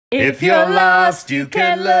If you're lost, you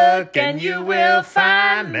can look and you will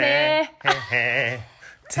find me.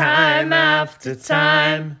 Time after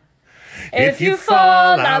time. If you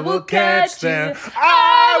fall, I will catch you.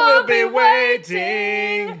 I will be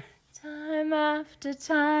waiting. Time after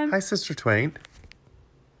time. Hi, Sister Twain.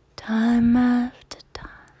 Time after time.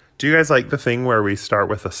 Do you guys like the thing where we start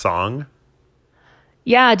with a song?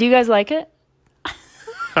 Yeah, do you guys like it?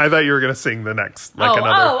 I thought you were going to sing the next,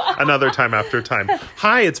 another time after time.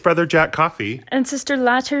 Hi, it's Brother Jack Coffee. And Sister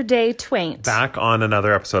Latter Day Twain. Back on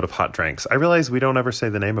another episode of Hot Drinks. I realize we don't ever say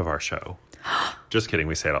the name of our show. Just kidding,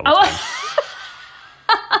 we say it all the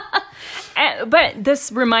time. But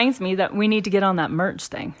this reminds me that we need to get on that merch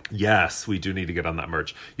thing. Yes, we do need to get on that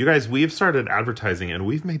merch. You guys, we've started advertising and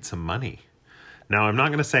we've made some money. Now, I'm not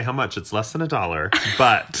going to say how much. It's less than $1,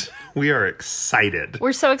 but we are excited.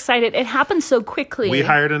 We're so excited. It happened so quickly. We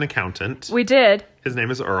hired an accountant. We did. His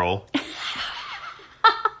name is Earl.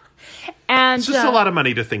 And it's just a lot of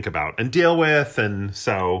money to think about and deal with, and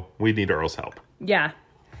so we need Earl's help. Yeah.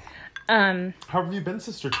 How have you been,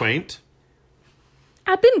 Sister Twain?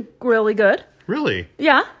 I've been really good. Really?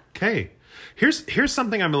 Yeah. Okay. Here's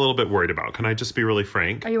something I'm a little bit worried about. Can I just be really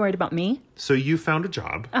frank? Are you worried about me? So you found a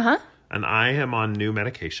job. Uh-huh. And I am on new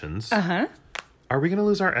medications. Uh-huh. Are we going to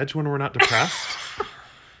lose our edge when we're not depressed?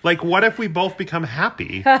 Like, what if we both become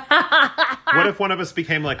happy? What if one of us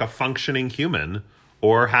became like a functioning human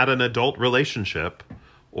or had an adult relationship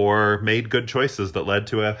or made good choices that led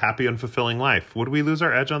to a happy and fulfilling life? Would we lose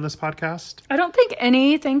our edge on this podcast? I don't think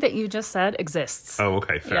anything that you just said exists. Oh,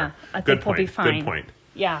 okay, fair. Yeah, I good think we'll point. be fine. Good point.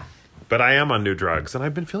 Yeah. But I am on new drugs and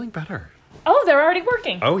I've been feeling better. Oh, they're already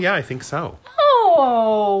working. Oh, yeah, I think so.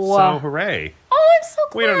 Oh. So, hooray. Oh, I'm so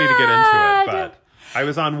glad. We don't need to get into it, but I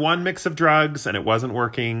was on one mix of drugs and it wasn't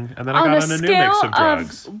working, and then I got on a new mix of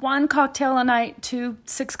drugs. Of 1 cocktail a night to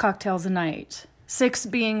 6 cocktails a night. 6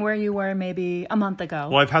 being where you were maybe a month ago.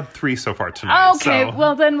 Well, I've had 3 so far tonight. Okay, so.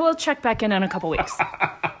 well then we'll check back in a couple weeks.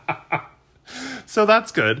 So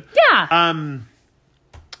that's good. Yeah.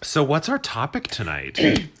 So what's our topic tonight?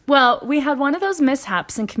 Well, we had one of those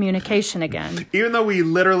mishaps in communication again. Even though we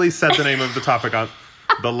literally said the name of the topic on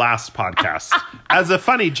the last podcast as a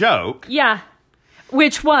funny joke. Yeah.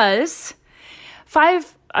 Which was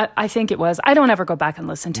 5, I think it was. I don't ever go back and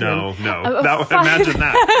listen to No. it. Imagine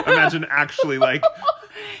that. Imagine actually like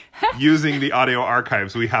using the audio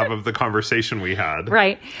archives we have of the conversation we had.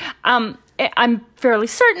 Right. I'm fairly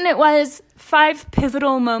certain it was 5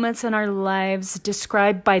 pivotal moments in our lives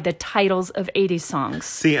described by the titles of 80s songs.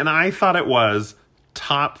 See, and I thought it was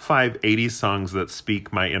top 5 80s songs that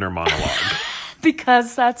speak my inner monologue.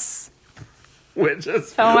 Because that's... Which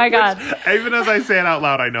is... Oh my God. Even as I say it out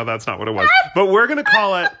loud, I know that's not what it was. But we're going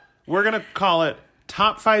to call it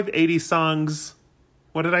top 5 80s songs.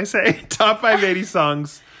 What did I say? Top 5 80s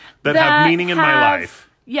songs that have meaning in my life.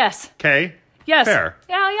 Yes. Okay? Yes. Fair.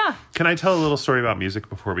 Yeah. Can I tell a little story about music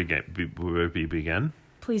before we begin?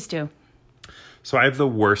 Please do. So I have the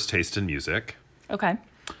worst taste in music. Okay.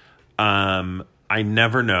 I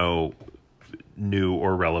never know new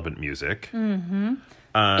or relevant music. Mm-hmm.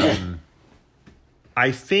 I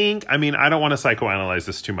don't want to psychoanalyze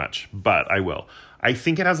this too much, but I will. I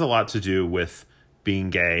think it has a lot to do with being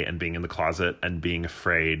gay and being in the closet and being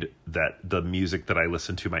afraid that the music that I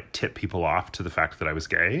listen to might tip people off to the fact that I was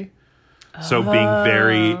gay. So being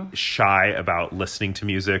very shy about listening to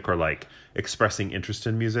music or like expressing interest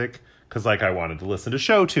in music, because like I wanted to listen to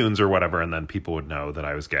show tunes or whatever, and then people would know that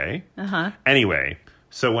I was gay. Uh-huh. Anyway,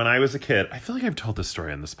 so when I was a kid, I feel like I've told this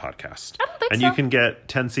story on this podcast. I don't think and so. You can get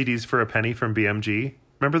 10 CDs for a penny from BMG.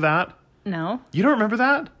 Remember that? No. You don't remember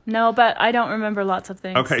that? No, but I don't remember lots of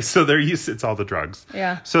things. Okay, so it's all the drugs.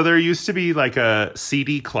 Yeah. So there used to be like a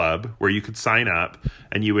CD club where you could sign up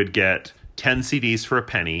and you would get 10 CDs for a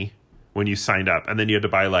penny when you signed up, and then you had to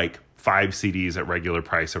buy like 5 CDs at regular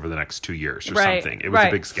price over the next 2 years or something. It was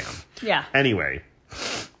a big scam. Yeah. Anyway,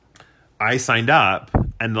 I signed up,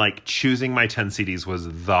 and like choosing my 10 CDs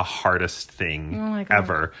was the hardest thing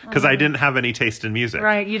ever because I didn't have any taste in music.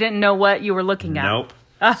 Right. You didn't know what you were looking at. Nope.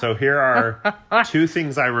 So here are 2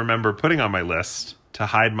 things I remember putting on my list to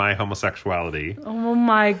hide my homosexuality. Oh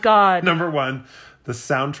my God. Number 1, the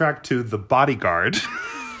soundtrack to The Bodyguard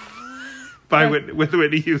with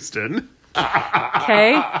Whitney Houston.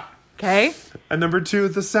 Okay. And number 2,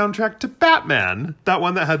 the soundtrack to Batman. That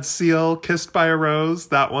one that had Seal, Kissed by a Rose.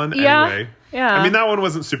 That one. Yeah. Anyway. Yeah. I mean, that one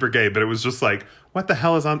wasn't super gay, but it was just like, what the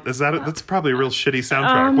hell is on? That's probably a real shitty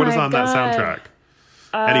soundtrack. What is on that soundtrack?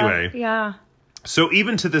 Anyway. Yeah. So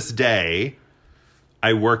even to this day,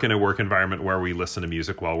 I work in a work environment where we listen to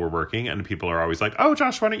music while we're working, and people are always like, "Oh,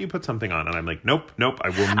 Josh, why don't you put something on?" And I'm like, "Nope, I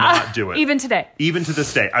will not do it." Even today. Even to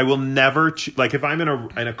this day, I will never like if I'm in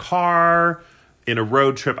a car, in a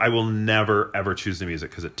road trip, I will never ever choose the music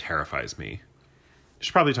because it terrifies me. You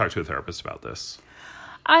should probably talk to a therapist about this.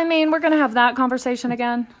 I mean, we're going to have that conversation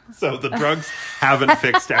again. So the drugs haven't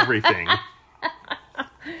fixed everything.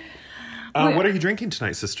 What are you drinking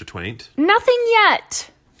tonight, Sister Twaint? Nothing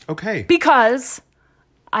yet. Okay. Because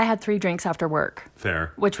I had 3 drinks after work.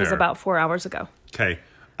 Fair. Which was fair. about 4 hours ago. Okay.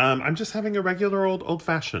 I'm just having a regular old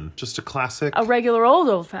fashioned, just a classic. A regular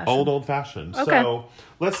old fashioned. Old fashioned. Okay. So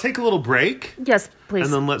let's take a little break. Yes, please.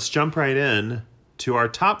 And then let's jump right in to our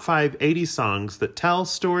top 5 80s songs that tell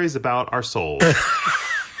stories about our souls.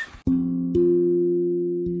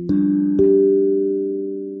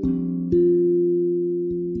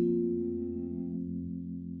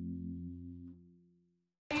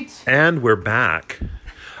 And we're back.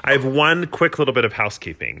 I have one quick little bit of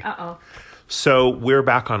housekeeping. Uh-oh. So we're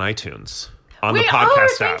back on iTunes on the We podcast are.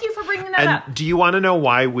 app. Thank you for bringing that and up. do you want to know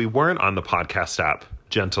why we weren't on the podcast app,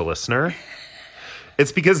 gentle listener?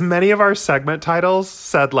 It's because many of our segment titles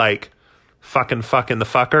said like fucking the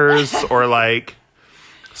fuckers or like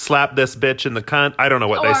slap this bitch in the cunt. I don't know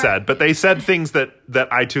what they said, but they said things that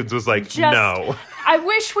iTunes was like, no. I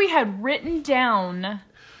wish we had written down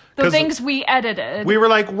the things we edited. We were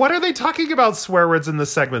like, what are they talking about swear words in the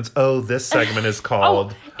segments? Oh, this segment is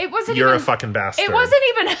called it wasn't You're even, a Fucking Bastard. It wasn't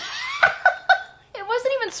even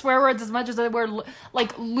swear words as much as they were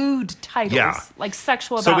like lewd titles. Yeah. Like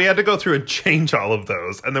sexual So we had to go through and change all of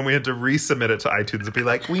those, and then we had to resubmit it to iTunes and be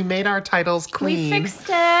like, we made our titles clean. We fixed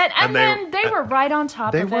it, and then they were right on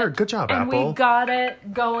top of it. They were. Good job, and Apple. we got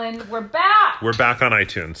it going. We're back. We're back on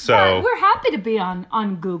iTunes. So But we're happy to be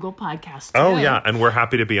on Google Podcasts. Oh too. yeah, and we're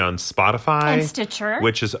happy to be on Spotify And Stitcher.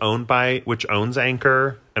 which owns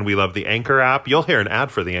Anchor, and we love the Anchor app. You'll hear an ad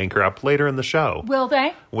for the Anchor app later in the show. Will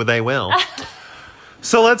they? Well, they will.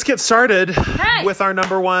 So let's get started Hey. with our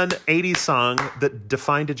number 1 80s song that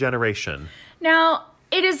defined a generation. Now,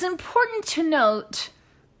 it is important to note,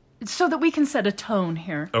 so that we can set a tone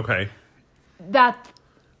here, Okay. that,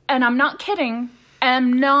 and I'm not kidding,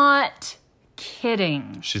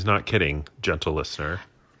 She's not kidding, gentle listener.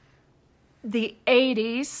 the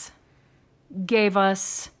 80s gave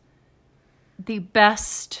us the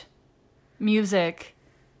best music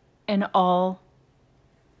in all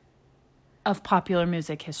of popular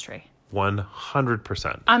music history.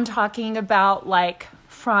 100%. I'm talking about like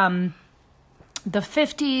from the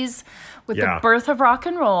 50s with Yeah. the birth of rock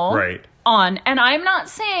and roll Right. on. And I'm not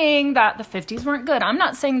saying that the 50s weren't good. I'm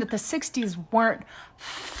not saying that the 60s weren't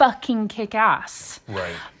fucking kick ass.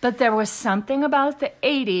 Right. But there was something about the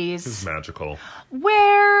 80s It's magical.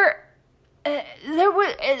 where there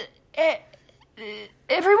was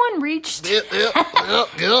everyone reached the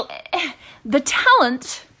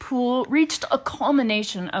talent pool reached a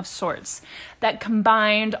culmination of sorts that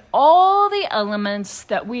combined all the elements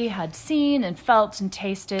that we had seen and felt and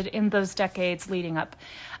tasted in those decades leading up.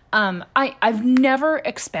 I've never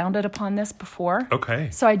expounded upon this before. Okay.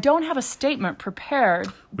 So I don't have a statement prepared.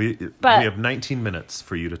 We But- have 19 minutes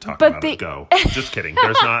for you to talk But about the- it. Go. Just kidding.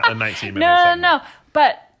 There's not a 19-minute No.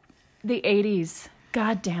 But the 80s,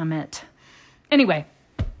 god damn it. Anyway.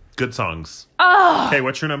 Good songs. Oh. Okay,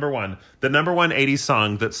 what's your number 1? The number 1 80s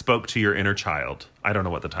song that spoke to your inner child. I don't know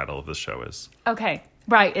what the title of this show is. Okay,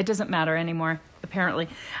 right. It doesn't matter anymore, apparently.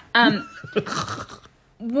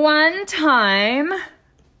 One time,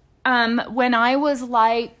 when I was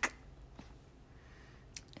like,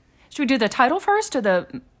 should we do the title first or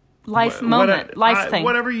the life thing?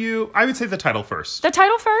 I would say the title first. The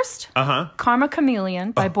title first? Uh-huh. Karma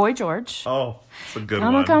Chameleon by Boy George. Oh, it's a good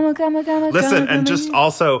Karma, one. karma, karma, karma, Listen, karma, and just chameleon.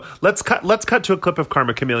 also, let's cut to a clip of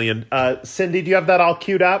Karma Chameleon. Cindy, do you have that all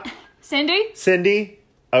queued up? Cindy?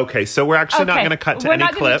 Okay, so we're actually not Okay, going to cut to we're any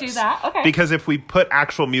not gonna clips. do that. Okay. Because if we put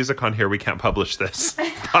actual music on here, we can't publish this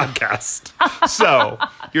podcast. So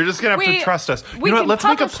you're just going to have to trust us. You know what? can Let's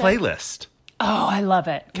make a publish it. playlist. Oh, I love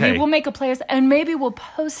it. Okay. We will make a playlist, and maybe we'll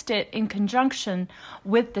post it in conjunction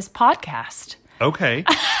with this podcast. Okay.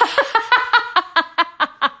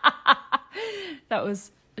 That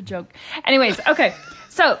was a joke. Anyways, okay.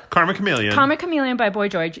 So, Karma Chameleon. Karma Chameleon by Boy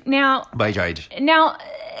George. Now, By George.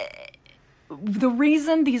 the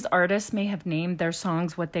reason these artists may have named their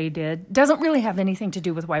songs what they did doesn't really have anything to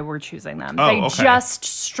do with why we're choosing them. Oh, They okay. just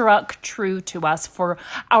struck true to us for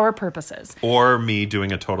our purposes. Or me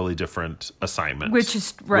doing a totally different assignment. Which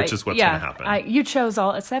is right. Which is what's yeah. going to happen. You chose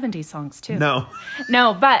all 70s songs too. No.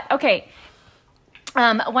 No, but okay.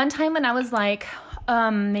 One time when I was like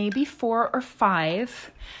maybe 4 or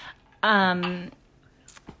 5,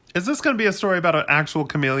 Is this going to be a story about an actual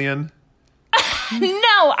chameleon?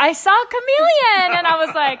 No, I saw a chameleon and I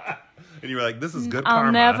was like, And you were like, this is good I'll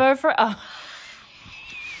karma. never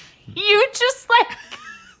You just like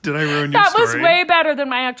Did I ruin your that story? was way better than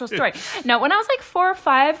my actual story. No, when I was like 4 or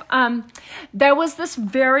 5, there was this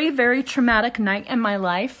very, very traumatic night in my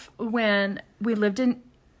life when we lived in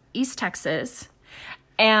East Texas,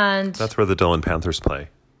 and That's where the Dillon Panthers play.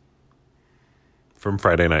 From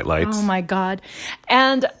Friday Night Lights. oh my God,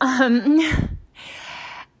 and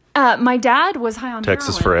my dad was high on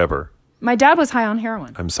Texas heroin. forever. My dad was high on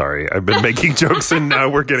heroin. I'm sorry. I've been making jokes and now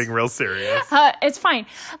we're getting real serious. It's fine.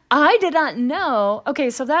 I did not know.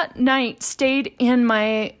 Okay, so that night stayed in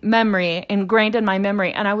my memory, ingrained in my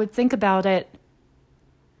memory, and I would think about it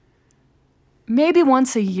maybe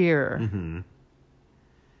once a year. Mm-hmm.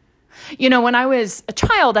 You know, when I was a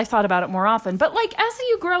child, I thought about it more often. But like as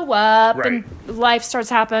you grow up and life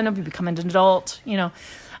starts happening, and you become an adult, you know,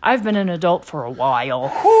 I've been an adult for a while.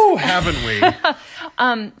 Whew, haven't we?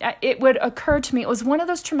 It would occur to me, it was one of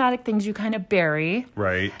those traumatic things you kind of bury.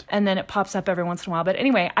 Right. And then it pops up every once in a while. But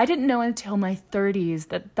anyway, I didn't know until my 30s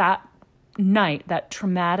that night, that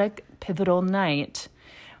traumatic, pivotal night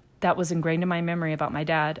that was ingrained in my memory about my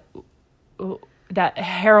dad, that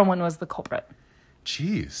heroin was the culprit.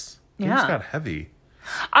 Jeez. Yeah. Things got heavy.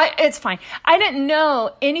 It's fine. I didn't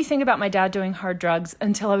know anything about my dad doing hard drugs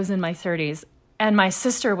until I was in my 30s. And my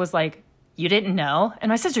sister was like, you didn't know? And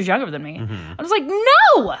my sister's younger than me. Mm-hmm. I was like,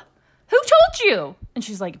 no! Who told you? And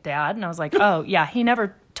she's like, Dad. And I was like, oh, yeah, he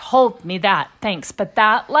never told me that. Thanks. But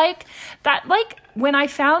that when I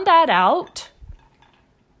found that out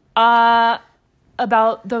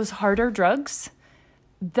about those harder drugs,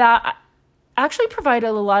 that actually provided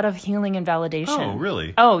a lot of healing and validation. Oh,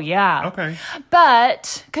 really? Oh, yeah. Okay.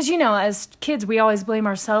 But, because, you know, as kids, we always blame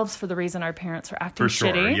ourselves for the reason our parents are acting For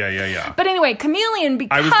sure. shitty. Yeah. But anyway, Chameleon,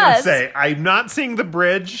 because... I was going to say, I'm not seeing the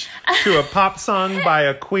bridge to a pop song by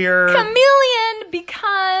a queer... Chameleon,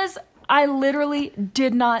 because I literally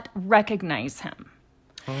did not recognize him.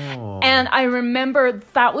 Oh. And I remember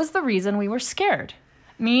that was the reason we were scared.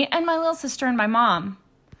 Me and my little sister and my mom.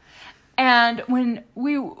 And when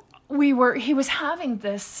he was having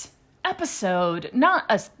this episode, not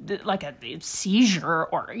like a seizure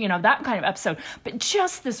or, you know, that kind of episode, but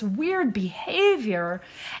just this weird behavior.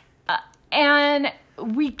 And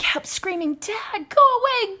we kept screaming, Dad, go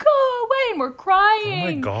away, and we're crying. Oh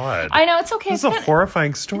my God. I know, it's okay. This is a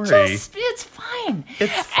horrifying story. It's fine.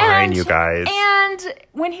 It's fine, you guys. And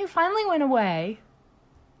when he finally went away,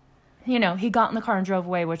 you know, he got in the car and drove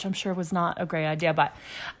away, which I'm sure was not a great idea, but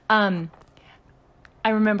I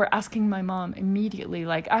remember asking my mom immediately,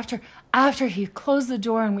 like after he closed the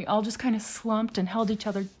door and we all just kind of slumped and held each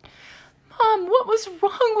other, Mom, what was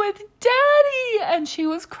wrong with Daddy? And she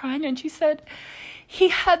was crying and she said, he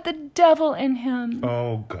had the devil in him.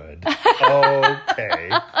 Oh, good. Okay.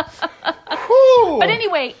 But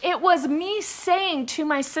anyway, it was me saying to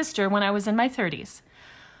my sister when I was in my 30s,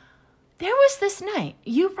 there was this night,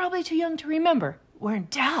 you probably too young to remember, where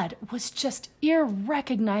Dad was just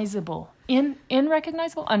unrecognizable.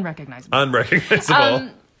 Unrecognizable.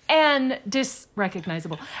 And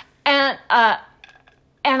disrecognizable. And I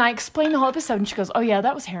explained the whole episode, and she goes, "Oh yeah,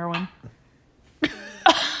 that was heroin."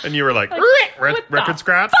 And you were like record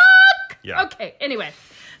scratch? Fuck! Yeah. Okay, anyway.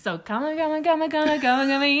 So come and go. They come and go.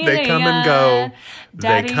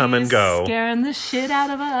 They come and go. Scaring the shit out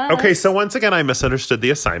of us. Okay, so once again, I misunderstood the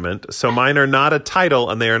assignment. So mine are not a title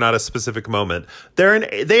and they are not a specific moment. They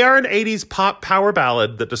are an 80s pop power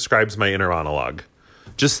ballad that describes my inner monologue.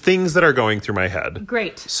 Just things that are going through my head.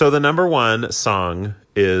 Great. So the number one song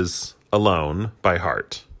is Alone by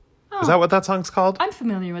Heart. Is that what that song's called? I'm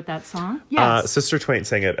familiar with that song. Yes. Sister Twain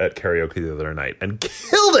sang it at karaoke the other night and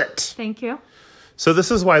killed it. Thank you. So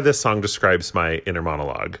this is why this song describes my inner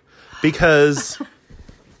monologue. Because...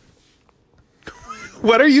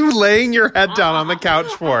 What are you laying your head down on the couch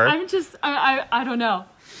for? I'm just... I don't know.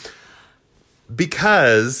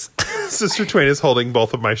 Because Sister Twain is holding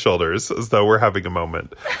both of my shoulders as though we're having a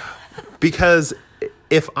moment. Because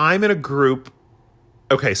if I'm in a group...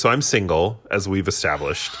 Okay, so I'm single, as we've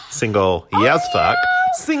established. Single, yes, fuck.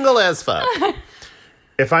 Single as fuck.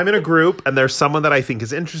 If I'm in a group and there's someone that I think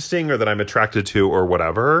is interesting or that I'm attracted to or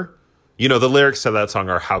whatever, you know, the lyrics to that song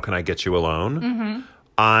are, how can I get you alone? Mm-hmm.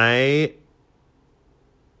 I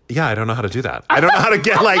don't know how to do that. I don't know how to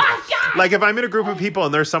get like if I'm in a group of people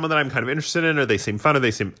and there's someone that I'm kind of interested in or they seem fun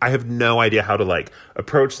or I have no idea how to like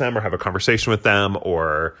approach them or have a conversation with them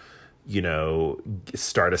or, you know,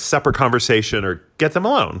 start a separate conversation or get them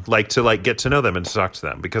alone, to get to know them and to talk to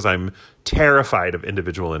them because I'm terrified of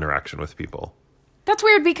individual interaction with people. That's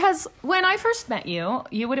weird because when I first met you,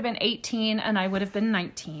 you would have been 18 and I would have been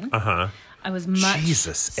 19. Uh-huh. I was much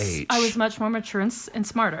Jesus age. I was much more mature and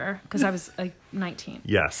smarter because I was like 19.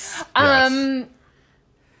 Yes.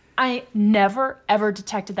 I never ever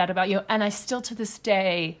detected that about you, and I still to this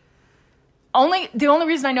day the only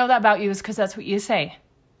reason I know that about you is because that's what you say.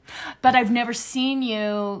 But I've never seen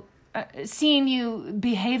you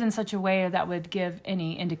behave in such a way that would give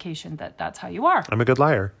any indication that that's how you are. I'm a good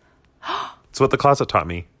liar. It's what the closet taught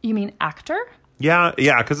me. You mean actor? Yeah,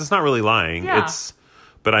 because it's not really lying. Yeah.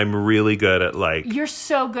 But I'm really good at like. You're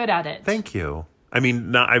so good at it. Thank you. I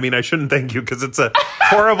I shouldn't thank you because it's a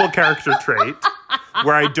horrible character trait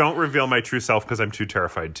where I don't reveal my true self because I'm too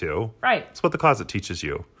terrified to. Right. It's what the closet teaches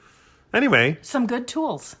you. Anyway. Some good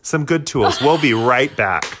tools. We'll be right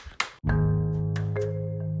back.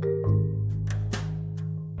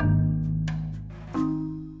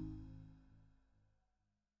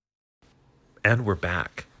 And we're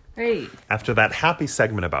back. Great. After that happy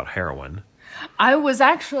segment about heroin. I was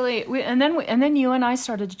actually, and then you and I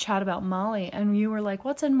started to chat about Molly, and you were like,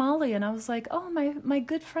 "What's in Molly?" And I was like, "Oh, my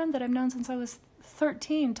good friend that I've known since I was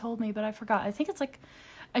 13 told me, but I forgot. I think it's like,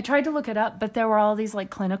 I tried to look it up, but there were all these like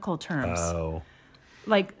clinical terms,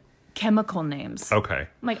 like chemical names. Okay,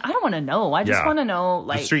 I'm like, I don't want to know. I just want to know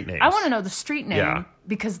like the street names. I want to know the street name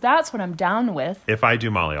because that's what I'm down with. If I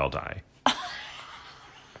do Molly, I'll die.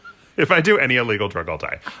 If I do any illegal drug, I'll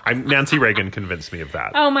die. Nancy Reagan convinced me of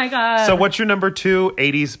that. Oh my God. So what's your number 2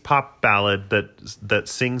 80s pop ballad that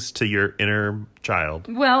sings to your inner child?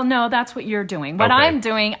 Well, no, that's what you're doing. What I'm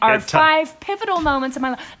doing are 5 pivotal moments in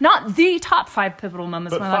my life. Not the top 5 pivotal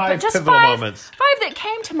moments in my life, but just 5 moments. 5 that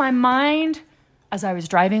came to my mind as I was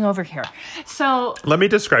driving over here. So let me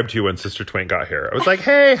describe to you when Sister Twain got here. I was like,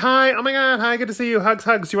 hey, hi, oh my God, hi, good to see you. Hugs.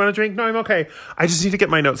 Do you want a drink? No, I'm okay. I just need to get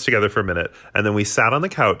my notes together for a minute. And then we sat on the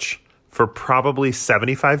couch for probably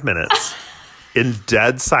 75 minutes in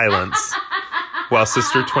dead silence while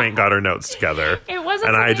Sister Twain got her notes together. It wasn't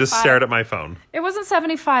And 75. I just stared at my phone. It wasn't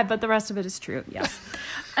 75, but the rest of it is true, yes.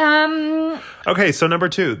 Okay, so number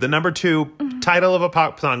 2. The number 2 title of a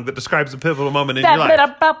pop song that describes a pivotal moment in your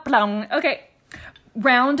life. Okay.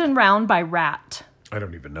 Round and Round by Rat. I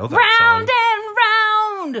don't even know that round song.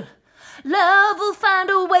 And round. Love will find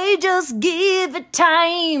a way, just give it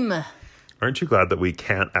time. Aren't you glad that we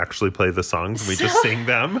can't actually play the songs? We just sing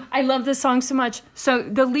them. I love this song so much. So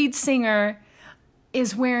the lead singer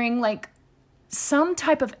is wearing like some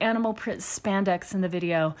type of animal print spandex in the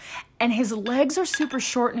video, and his legs are super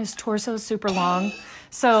short and his torso is super long.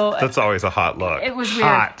 So that's always a hot look. It was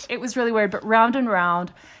weird. It was really weird. But Round and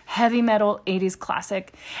Round, heavy metal 80s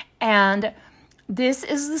classic. And this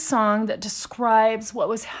is the song that describes what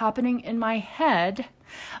was happening in my head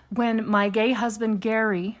when my gay husband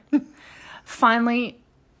Gary finally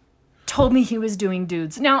told me he was doing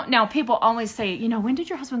dudes. Now people always say, when did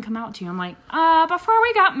your husband come out to you? I'm like, before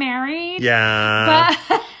we got married. Yeah.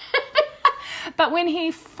 But when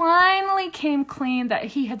he finally came clean that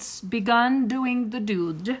he had begun doing the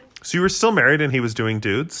dude. So you were still married and he was doing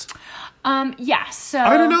dudes? Yeah. So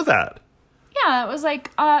I didn't know that. Yeah, it was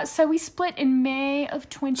like, so we split in May of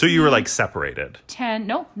 2010. So you were like separated?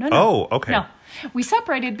 No. Oh, okay. No. We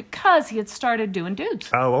separated because he had started doing dudes.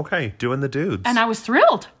 Oh, okay. Doing the dudes. And I was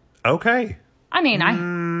thrilled. Okay. I mean,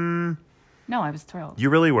 No, I was thrilled. You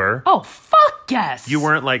really were? Oh, fuck yes. You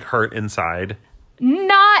weren't like hurt inside?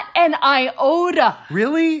 Not an iota.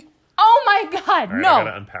 Really? Oh my God, All right, no. I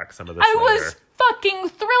gotta unpack some of this later. Was fucking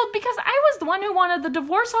thrilled because I was the one who wanted the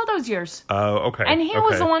divorce all those years. Oh, okay. And he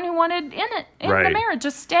was the one who wanted in the marriage,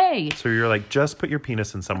 just stay. So you're like, just put your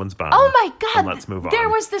penis in someone's bum. Oh my God. And let's move on. There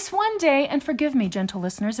was this one day, and forgive me, gentle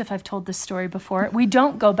listeners, if I've told this story before. We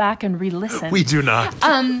don't go back and re-listen. We do not.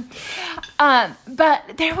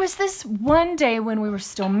 But there was this one day when we were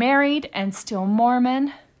still married and still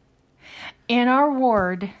Mormon in our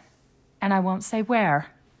ward, and I won't say where,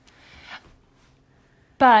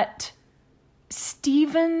 but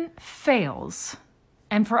Stephen Fales,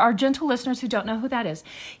 and for our gentle listeners who don't know who that is,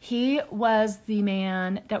 he was the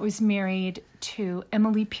man that was married to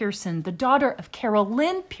Emily Pearson, the daughter of Carol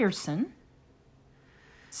Lynn Pearson.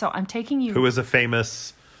 So I'm taking you... Who is a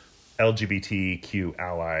famous LGBTQ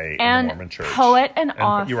ally in the Mormon Church. Poet and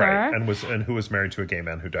author. You're right. And who was married to a gay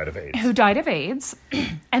man who died of AIDS.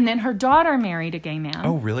 And then her daughter married a gay man.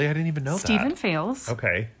 Oh, really? I didn't even know Stephen Fales.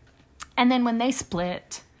 Okay. And then when they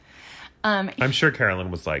split... I'm sure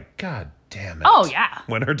Carolyn was like, God damn it. Oh, yeah.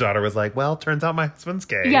 When her daughter was like, well, turns out my husband's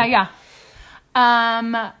gay. Yeah.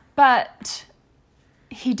 But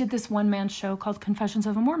he did this one-man show called Confessions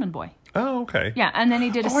of a Mormon Boy. Oh, okay. Yeah, and then he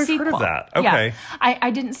did a I've sequel. heard of that. Okay. Yeah.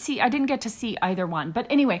 I didn't get to see either one. But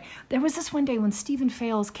anyway, there was this one day when Stephen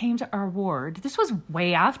Fales came to our ward. This was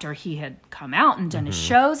way after he had come out and done his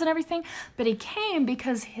shows and everything. But he came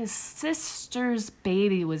because his sister's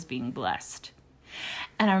baby was being blessed.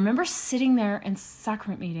 And I remember sitting there in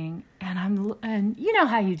sacrament meeting, and you know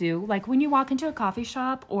how you do, like when you walk into a coffee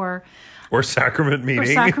shop or sacrament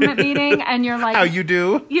meeting. And you're like, how you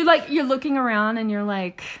do? You're looking around and you're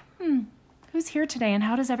like, who's here today and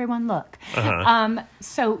how does everyone look?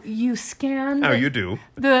 So you scan How you do?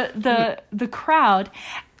 the crowd,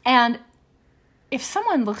 and if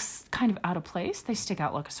someone looks kind of out of place, they stick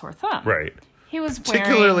out like a sore thumb. Right. He was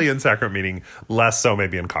particularly in sacrament meeting, less so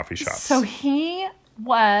maybe in coffee shops. So he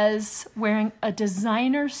was wearing a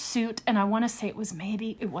designer suit, and I want to say it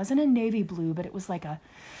wasn't a navy blue, but it was like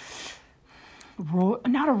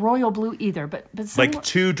not a royal blue either, but like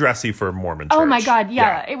too dressy for Mormon church. Oh my God,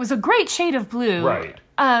 yeah. It was a great shade of blue. Right.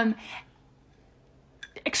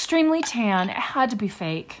 Extremely tan. It had to be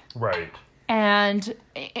fake. Right. And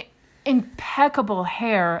impeccable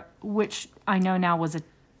hair, which I know now was a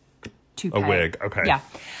toupee. A wig, okay. Yeah.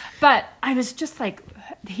 But I was just like,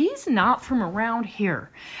 he's not from around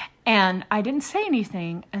here. And I didn't say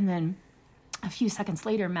anything. And then a few seconds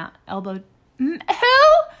later, Matt elbowed, who?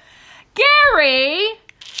 Gary!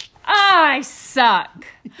 I suck.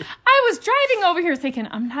 I was driving over here thinking,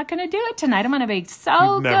 I'm not going to do it tonight. I'm going to be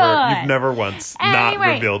so good. You've never once not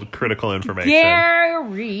revealed critical information.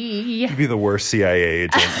 Gary. You'd be the worst CIA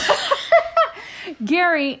agent.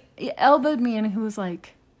 Gary elbowed me and he was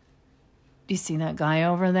like, do you see that guy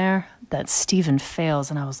over there? That's Stephen Fales.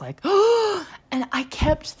 And I was like, oh, and I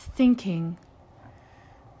kept thinking,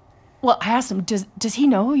 well, I asked him, does he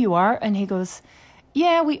know who you are? And he goes,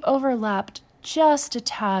 yeah, we overlapped just a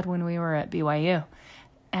tad when we were at BYU.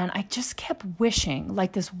 And I just kept wishing,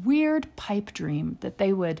 like this weird pipe dream, that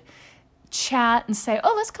they would chat and say,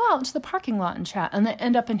 oh, let's go out into the parking lot and chat. And then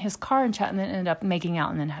end up in his car and chat and then end up making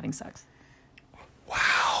out and then having sex.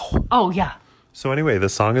 Wow. Oh, yeah. So anyway, the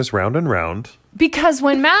song is Round and Round. Because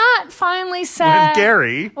when Matt finally said...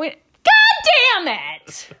 Gary... God damn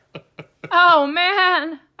it! Oh,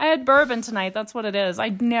 man. I had bourbon tonight. That's what it is.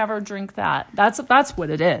 I'd never drink that. That's what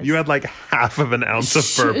it is. You had like half of an ounce of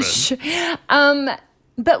bourbon.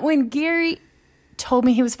 But when Gary told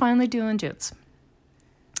me he was finally doing jutes,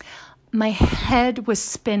 my head was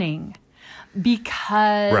spinning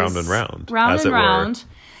because... Round and round. Round as and it round.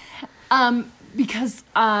 Because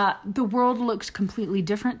the world looked completely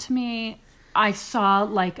different to me. I saw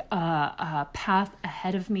like a path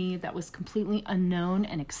ahead of me that was completely unknown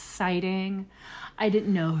and exciting. I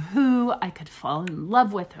didn't know who I could fall in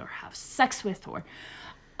love with or have sex with or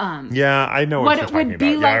yeah, I know what you're it would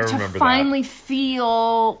be about. like to finally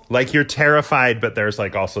feel like you're terrified, but there's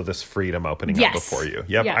like also this freedom opening up before you.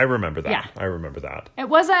 Yep, yeah. I remember that. Yeah. I remember that. I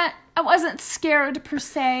wasn't scared per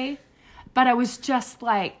se, but I was just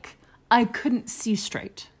like I couldn't see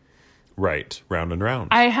straight. Right, round and round.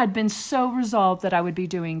 I had been so resolved that I would be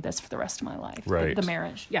doing this for the rest of my life. Right. The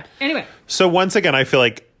marriage. Yeah. Anyway. So once again, I feel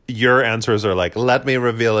like your answers are like, let me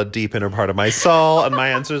reveal a deep inner part of my soul. And my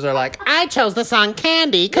answers are like, I chose the song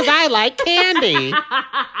Candy because I like candy.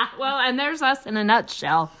 Well, and there's us in a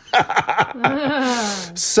nutshell.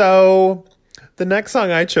 So the next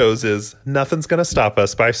song I chose is Nothing's Gonna Stop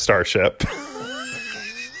Us by Starship.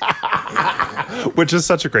 Which is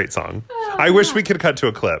such a great song. I wish we could cut to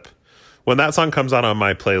a clip. When that song comes on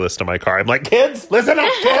my playlist in my car, I'm like, kids, listen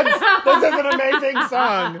up, kids. This is an amazing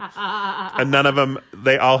song. And none of them,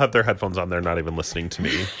 they all have their headphones on. They're not even listening to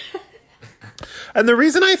me. And the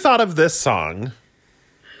reason I thought of this song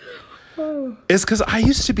is because I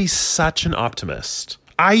used to be such an optimist.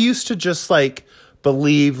 I used to just like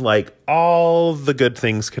believe like all the good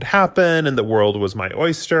things could happen and the world was my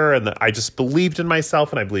oyster and that I just believed in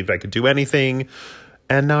myself and I believed I could do anything.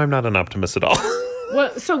 And now I'm not an optimist at all.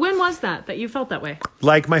 Well, so when was that you felt that way?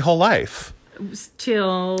 Like my whole life.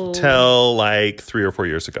 Till like 3 or 4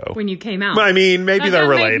 years ago. When you came out. I mean, maybe they're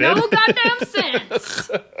related. No goddamn sense.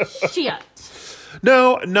 Shit.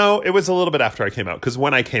 No, it was a little bit after I came out. Because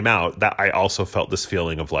when I came out, that I also felt this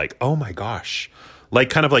feeling of like, oh my gosh. Like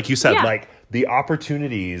kind of like you said, like the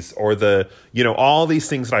opportunities or the, all these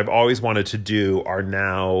things that I've always wanted to do are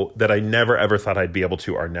now, that I never ever thought I'd be able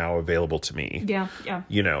to, are now available to me. Yeah.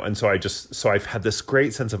 And so I've had this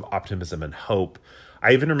great sense of optimism and hope.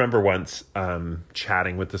 I even remember once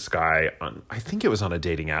chatting with this guy on, I think it was on a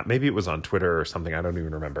dating app. Maybe it was on Twitter or something. I don't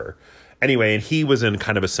even remember. Anyway, and he was in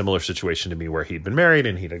kind of a similar situation to me where he'd been married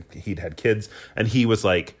and he'd had kids. And he was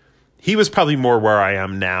like, he was probably more where I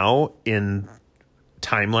am now in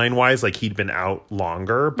timeline wise, like he'd been out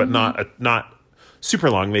longer, but not super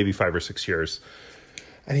long, maybe 5 or 6 years.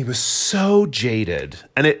 And he was so jaded.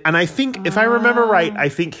 And I think, if I remember right, I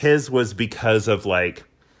think his was because of like,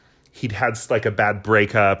 he'd had like a bad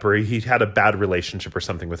breakup, or he'd had a bad relationship or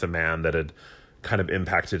something with a man that had kind of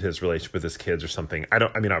impacted his relationship with his kids or something.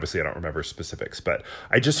 Obviously I don't remember specifics, but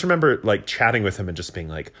I just remember like chatting with him and just being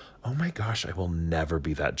like, oh my gosh, I will never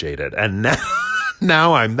be that jaded. And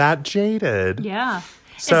now I'm that jaded. Yeah.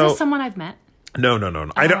 So, is this someone I've met? No.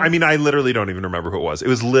 I literally don't even remember who it was. It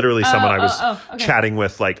was literally someone I was okay. chatting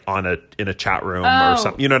with, like in a chat room or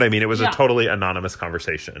something. You know what I mean? It was Yeah. a totally anonymous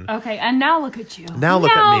conversation. Okay, and now look at you. Now look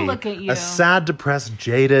at me. Look at you. A sad, depressed,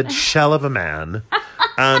 jaded shell of a man.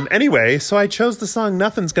 Anyway, so I chose the song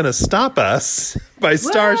 "Nothing's Gonna Stop Us" by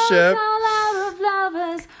Starship. All out of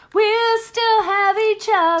lovers, we'll still have each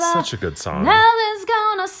other. Such a good song. Nothing's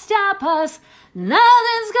gonna stop us.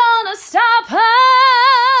 Nothing's gonna stop us.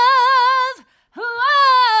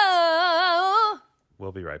 Whoa.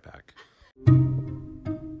 We'll be right back.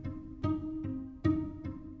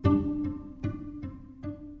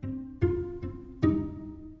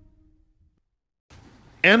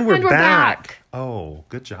 And we're back. Oh,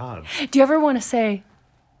 good job. Do you ever want to say,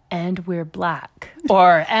 "and we're black,"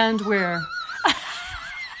 or "and we're"?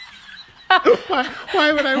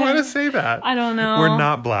 Why would I want to say that? I don't know. We're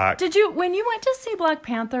not black. Did you, when you went to see Black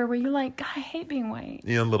Panther, were you like, "God, I hate being white"?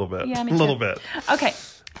 Yeah, a little bit. Yeah, me a little too. bit. Okay.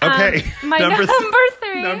 Okay. My number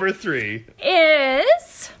three. Number 3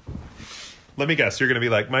 is. Let me guess. You're going to be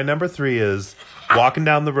like, my number 3 is walking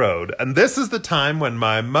down the road. And this is the time when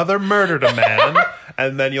my mother murdered a man.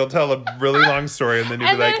 And then you'll tell a really long story. And then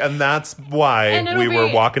you'll be like, and that's why we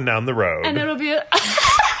were walking down the road. And it'll be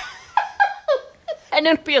and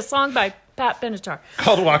it'll be a song by Pat Benatar.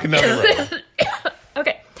 Called Walking Down the Road.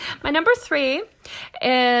 Okay. My number 3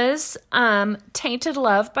 is Tainted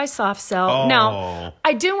Love by Soft Cell. Oh. Now,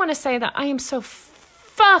 I do want to say that I am so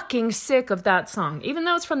fucking sick of that song. Even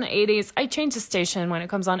though it's from the 80s, I change the station when it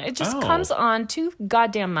comes on. It just comes on too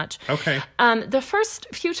goddamn much. Okay. The first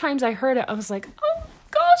few times I heard it, I was like, oh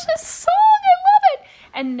gosh, this song, I love it.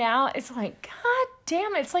 And now it's like, god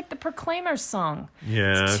damn it, it's like the Proclaimers song.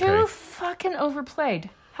 Yeah, it's too okay. fucking overplayed.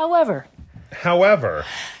 However,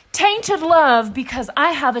 Tainted Love, because I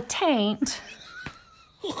have a taint.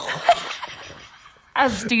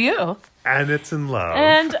 As do you. And it's in love.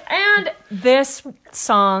 And this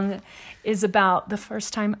song is about the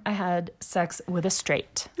first time I had sex with a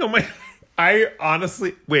straight. Oh my... I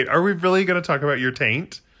honestly... Wait, are we really going to talk about your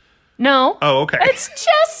taint? No. Oh, okay. It's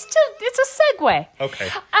just it's a segue. Okay.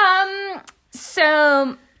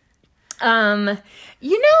 So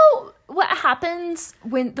you know what happens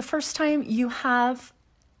when the first time you have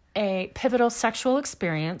a pivotal sexual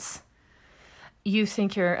experience, you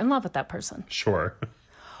think you're in love with that person. Sure.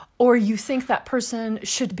 Or you think that person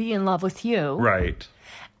should be in love with you. Right.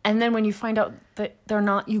 And then when you find out that they're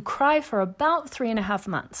not, you cry for about 3.5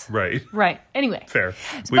 months. Right. Right. Anyway. Fair.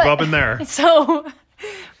 We've all been there. So,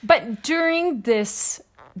 but during this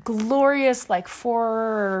glorious, like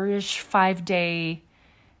 4-ish, 5-day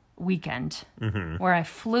weekend, where I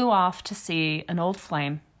flew off to see an old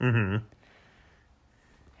flame,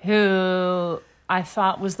 who I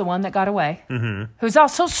thought was the one that got away, who's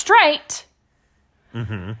also straight.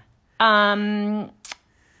 I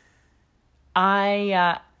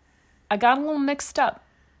got a little mixed up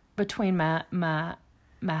between my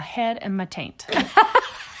head and my taint.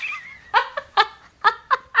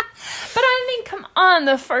 But I mean, come on,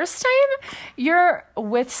 the first time you're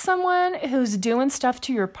with someone who's doing stuff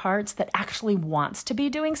to your parts that actually wants to be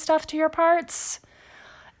doing stuff to your parts,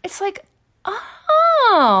 it's like,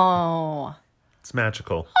 oh. It's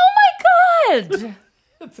magical. Oh my God.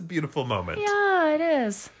 It's a beautiful moment. Yeah, it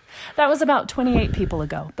is. That was about 28 people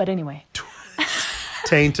ago, but anyway.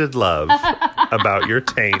 Tainted Love, about your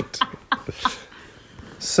taint.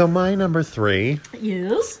 So my number 3.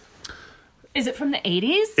 Yes. Is it from the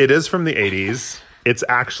 80s? It is from the 80s. It's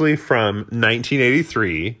actually from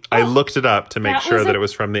 1983. I looked it up to make sure that it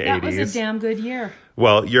was from the 80s. That was a damn good year.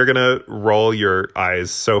 Well, you're going to roll your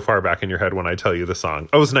eyes so far back in your head when I tell you the song.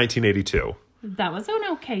 Oh, it was 1982. That was an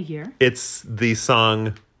okay year. It's the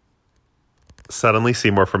song Suddenly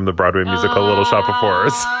Seymour from the Broadway musical Little Shop of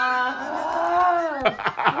Horrors.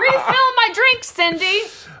 Refill my drink, Cindy.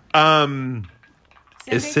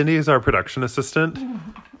 Cindy is our production assistant.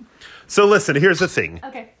 So listen, here's the thing.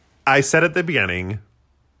 Okay. I said at the beginning,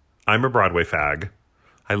 I'm a Broadway fag.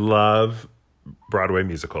 I love Broadway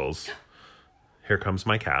musicals. Here comes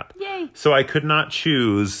my cat. Yay. So I could not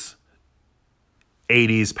choose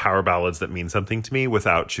 80s power ballads that mean something to me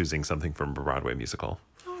without choosing something from a Broadway musical.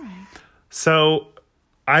 All right. So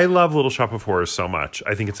I love Little Shop of Horrors so much.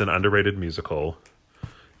 I think it's an underrated musical.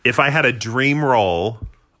 If I had a dream role,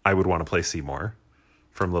 I would want to play Seymour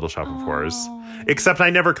from Little Shop of Horrors. Except I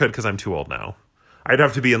never could because I'm too old now. I'd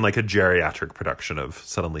have to be in like a geriatric production of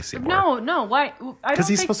Suddenly Seymour. No, why? Because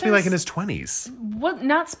he's supposed to be like in his 20s. What?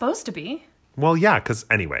 Not supposed to be. Well, yeah, because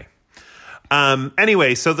anyway.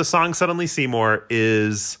 Anyway, so the song Suddenly Seymour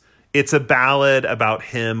it's a ballad about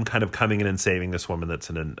him kind of coming in and saving this woman that's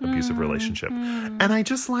in an abusive relationship. And I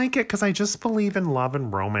just like it because I just believe in love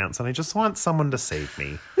and romance and I just want someone to save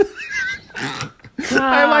me.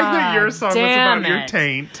 I like that your song was about your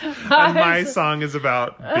taint and my song is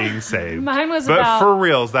about being saved. Mine was but about... for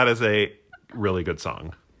reals, that is a really good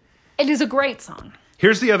song. It is a great song.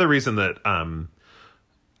 Here's the other reason that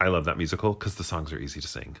I love that musical, because the songs are easy to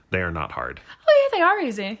sing. They are not hard. Oh, yeah, they are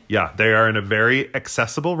easy. Yeah, they are in a very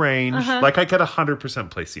accessible range. Like, I could 100%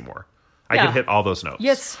 play Seymour. I could hit all those notes.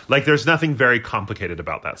 Yes. Like, there's nothing very complicated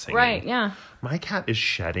about that singing. Right, yeah. My cat is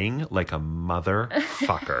shedding like a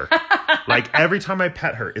motherfucker. Like, every time I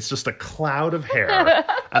pet her, it's just a cloud of hair.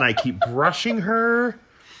 And I keep brushing her.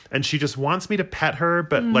 And she just wants me to pet her.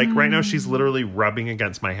 But, like, right now, she's literally rubbing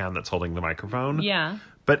against my hand that's holding the microphone. Yeah.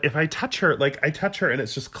 But if I touch her, like, I touch her and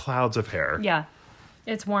it's just clouds of hair. Yeah.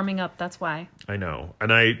 It's warming up. That's why. I know.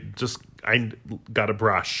 And I gotta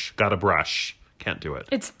brush. Can't do it.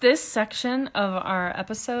 It's this section of our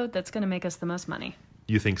episode that's going to make us the most money.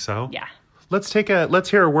 You think so? Yeah. Let's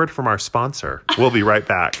hear a word from our sponsor. We'll be right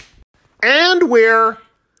back. And we're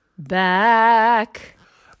back.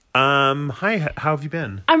 Hi, how have you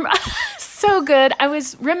been? I'm so good. I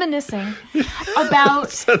was reminiscing about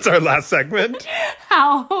That's our last segment.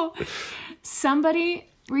 How somebody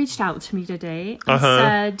reached out to me today and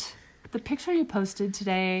said, the picture you posted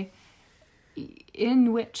today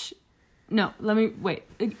in the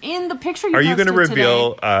picture you Are you going to posted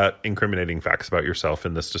reveal today, incriminating facts about yourself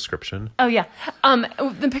in this description? Oh, yeah.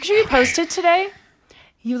 The picture you posted today,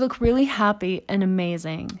 you look really happy and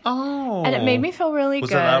amazing. Oh. And it made me feel really good.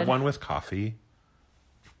 Was it that one with coffee?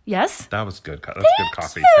 Yes. That was good. That's good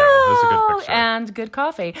coffee, too. That was a good picture. And good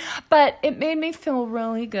coffee. But it made me feel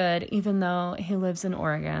really good, even though he lives in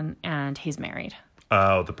Oregon and he's married.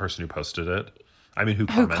 Oh, the person who posted it? I mean, who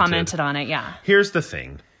commented on it, yeah. Here's the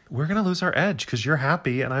thing. We're going to lose our edge because you're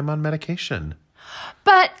happy and I'm on medication.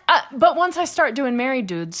 But once I start doing married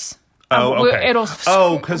dudes... Oh, okay.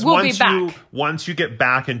 Because we'll once you get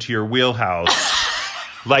back into your wheelhouse,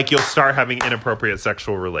 like you'll start having inappropriate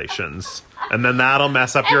sexual relations, and then that'll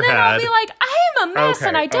mess up your head. And then I'll be like, I am a mess,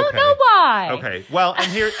 and I don't know why. Okay. Well,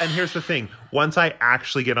 and here's the thing. Once I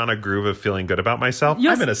actually get on a groove of feeling good about myself, I'm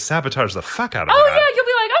going to sabotage the fuck out of that. Oh yeah, you'll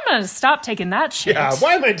be like, I'm going to stop taking that shit. Yeah.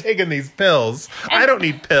 Why am I taking these pills? I don't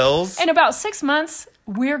need pills. In about 6 months,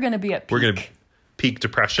 we're going to be at peak. We're going to peak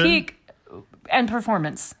depression. Peak. And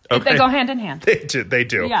performance. Okay. They go hand in hand. They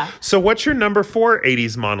do. Yeah. So what's your number 4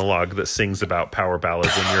 80s monologue that sings about power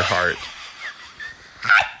ballads in your heart?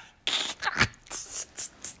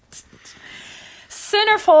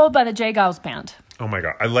 Centerfold by the J. Giles Band. Oh my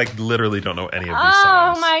God. I literally don't know any of these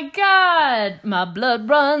songs. Oh my God. My blood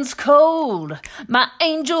runs cold. My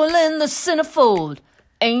angel in the centerfold.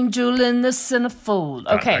 Angel in the centerfold.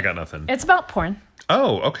 Okay. I got nothing. It's about porn.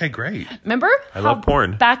 Oh, okay, great. Remember? I love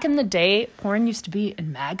porn. Back in the day, porn used to be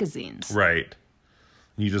in magazines. Right.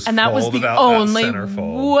 You just and that was the out only that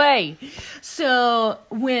centerfold. way. So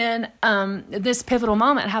when this pivotal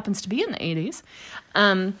moment happens to be in the 80s,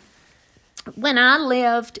 when I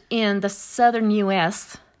lived in the southern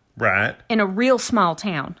U.S., right, in a real small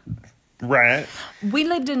town, right, we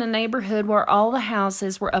lived in a neighborhood where all the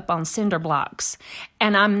houses were up on cinder blocks,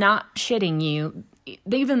 and I'm not shitting you.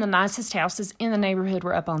 Even the nicest houses in the neighborhood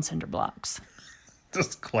were up on cinder blocks.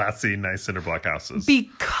 Just classy, nice cinder block houses.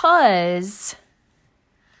 Because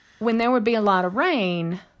when there would be a lot of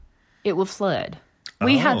rain, it would flood.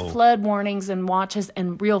 We had flood warnings and watches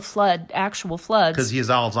and actual floods. Because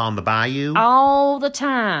he's all on the bayou? All the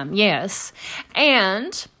time, yes.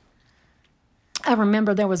 And I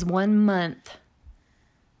remember there was 1 month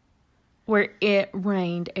where it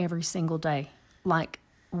rained every single day. Like,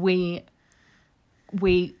 we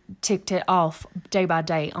ticked it off day by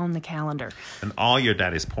day on the calendar. And all your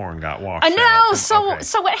daddy's porn got washed I know. out.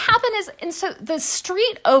 So what happened is, and so the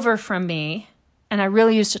street over from me, and I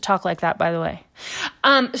really used to talk like that, by the way.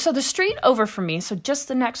 So the street over from me, so just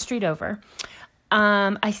the next street over,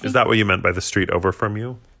 I think... Is that what you meant by the street over from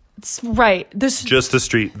you? Right. Just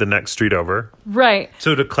the next street over? Right.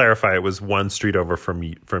 So to clarify, it was one street over from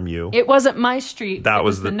you? It wasn't my street. That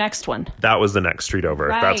was the next one. That was the next street over.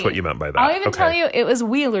 Right. That's what you meant by that. I'll even tell you, it was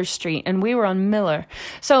Wheeler Street, and we were on Miller.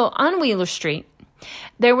 So on Wheeler Street,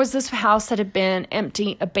 there was this house that had been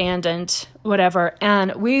empty, abandoned, whatever.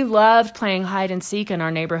 And we loved playing hide and seek in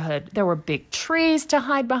our neighborhood. There were big trees to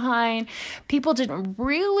hide behind. People didn't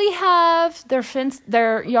really have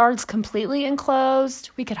their yards completely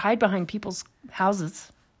enclosed. We could hide behind people's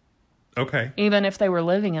houses. Okay. Even if they were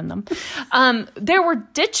living in them. There were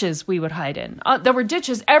ditches we would hide in. There were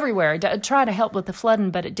ditches everywhere. I tried to help with the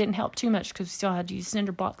flooding, but it didn't help too much because we still had to use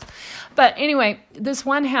cinder blocks. But anyway, this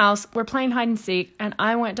one house, we're playing hide and seek, and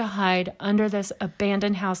I went to hide under this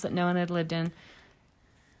abandoned house that no one had lived in.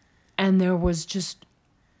 And there was just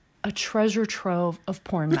a treasure trove of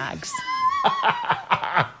porn mags.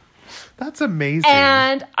 That's amazing.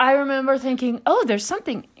 And I remember thinking, oh, there's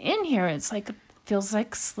something in here. It's like... feels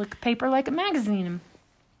like slick paper, like a magazine.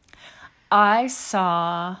 I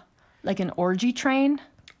saw like an orgy train.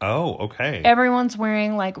 Oh, okay. Everyone's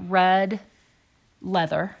wearing like red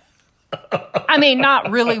leather. I mean,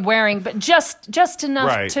 not really wearing, but just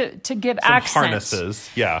enough to give some accent. Harnesses,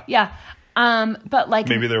 yeah. Yeah. But like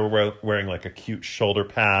maybe they were wearing like a cute shoulder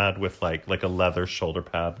pad with like a leather shoulder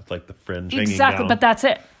pad with like the fringe hanging down. But that's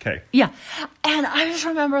it. Okay. Yeah. And I just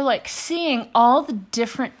remember like seeing all the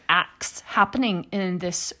different acts happening in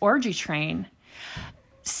this orgy train,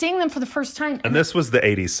 seeing them for the first time. And this was the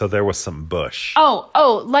 80s, so there was some bush.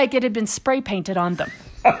 Oh, like it had been spray painted on them.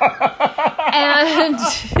 and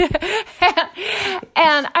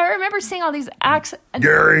I remember seeing all these acts.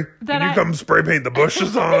 Gary, can you come spray paint the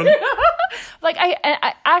bushes on? Like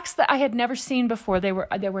I acts that I had never seen before. They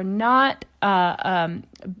were not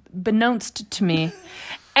beknownst to me.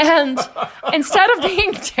 And instead of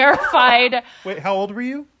being terrified, wait, how old were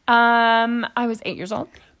you? I was 8 years old.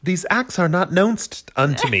 These acts are not knownst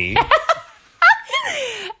unto me.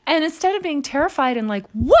 And instead of being terrified and like,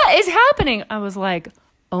 what is happening? I was like,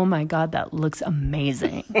 oh my God, that looks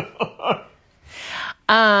amazing.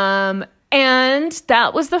 And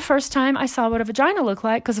that was the first time I saw what a vagina looked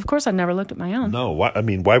like, because of course I'd never looked at my own. No,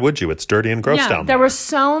 why would you? It's dirty and gross down there. There were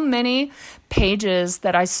so many pages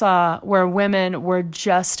that I saw where women were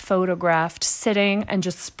just photographed sitting and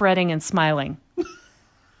just spreading and smiling.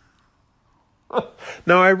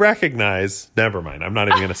 No, I recognize. Never mind. I'm not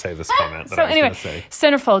even going to say this comment. So anyway,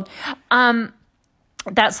 Centerfold.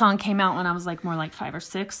 That song came out when I was like more like 5 or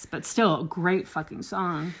 6, but still a great fucking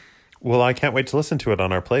song. Well, I can't wait to listen to it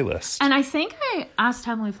on our playlist. And I think I asked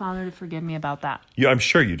Heavenly Father to forgive me about that. Yeah, I'm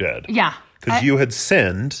sure you did. Yeah. Because you had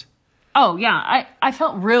sinned. Oh, yeah. I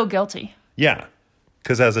felt real guilty. Yeah.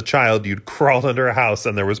 Because as a child, you'd crawled under a house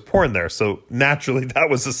and there was porn there. So naturally, that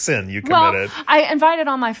was a sin you committed. Well, I invited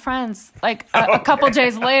all my friends. Like a couple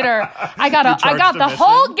days later, I got the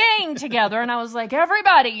whole gang together, and I was like,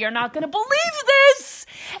 "Everybody, you're not going to believe this."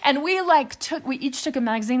 And we each took a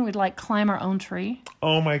magazine. We'd like climb our own tree.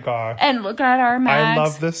 Oh my God! And look at our mags. I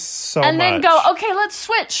love this so much. And then go, okay, let's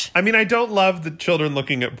switch. I mean, I don't love the children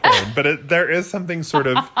looking at porn, but there is something sort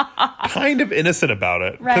of kind of innocent about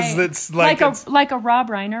it, because it's like a Rob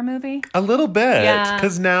Reiner movie. A little bit, yeah.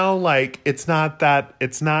 Because now, like, it's not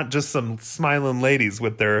just some smiling ladies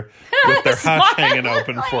with their hush hanging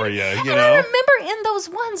open for you. You know, I remember in those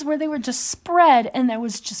ones where they were just spread and there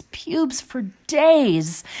was just pubes for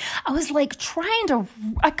days. I was like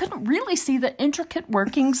I couldn't really see the intricate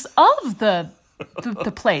workings of the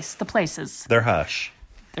places. Their hush,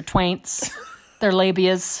 their twaints, their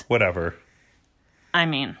labias, whatever. I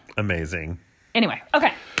mean, amazing. Anyway,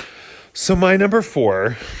 okay. So my number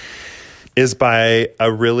 4 is by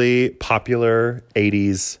a really popular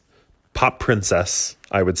 80s pop princess,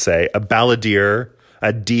 I would say, a balladeer,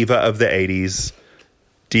 a diva of the 80s,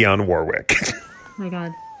 Dionne Warwick. Oh my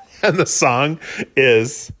God. And the song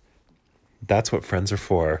is That's What Friends Are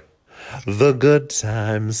For. The good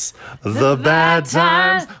times, the bad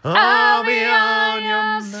times, I'll be on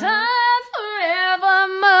your side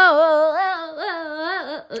forevermore.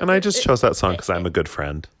 And I just chose that song because I'm a good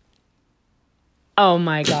friend. Oh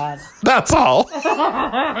my God. That's all.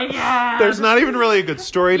 There's not even really a good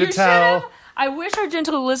story to tell. I wish our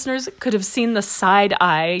gentle listeners could have seen the side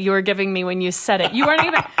eye you were giving me when you said it. You weren't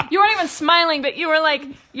even smiling, but you were like,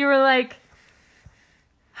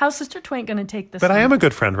 how's Sister Twain going to take this? But I am a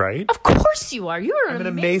good friend, right? Of course you are. You're an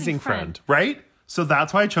amazing friend, right? So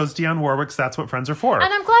that's why I chose Dionne Warwick's That's What Friends Are For.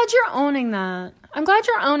 And I'm glad you're owning that. I'm glad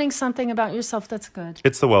you're owning something about yourself that's good.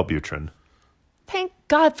 It's the Wellbutrin. Thank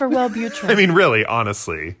God for Wellbutrin. I mean, really,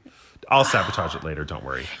 honestly. I'll sabotage it later, don't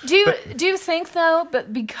worry. Do you think, though,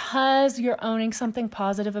 that because you're owning something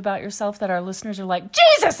positive about yourself that our listeners are like,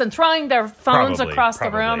 Jesus, and throwing their phones across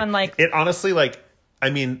the room and like... It honestly, like, I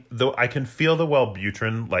mean, though I can feel the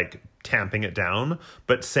Wellbutrin like tamping it down,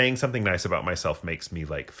 but saying something nice about myself makes me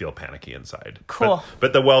like feel panicky inside. Cool.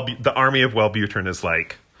 But the army of Wellbutrin is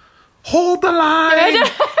like, hold the line.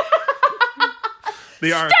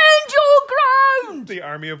 Stand your ground. The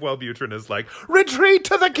army of Wellbutrin is like, retreat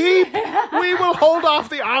to the keep. We will hold off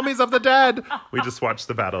the armies of the dead. We just watched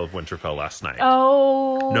the Battle of Winterfell last night.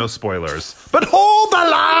 Oh. No spoilers. But hold the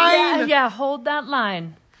line. Yeah, hold that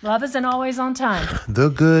line. Love isn't always on time. The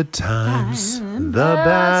good times, the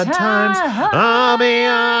bad times, I'll be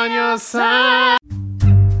on your side.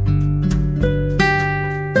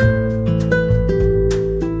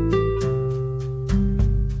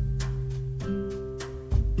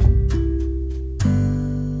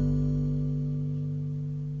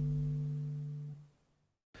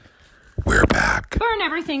 We're back. Burn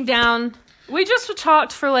everything down. We just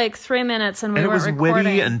talked for like 3 minutes and we weren't recording. It was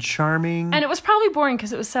witty and charming. And it was probably boring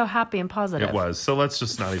because it was so happy and positive. It was. So let's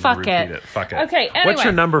just not even Fuck repeat it. it. Fuck it. Okay, anyway. What's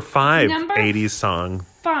your number 5 80s song?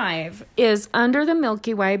 5 is Under the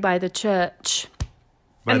Milky Way by The Church.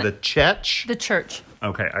 By The Church? The Church.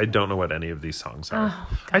 Okay, I don't know what any of these songs are.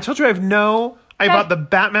 I told you I bought the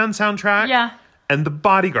Batman soundtrack. Yeah. And the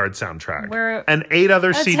Bodyguard soundtrack. And 8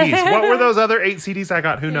 other CDs. What were those other 8 CDs I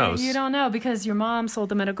got? Who knows? You don't know because your mom sold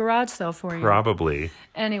them at a garage sale for you. Probably.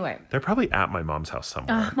 Anyway. They're probably at my mom's house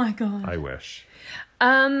somewhere. Oh my God. I wish.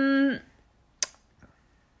 Okay,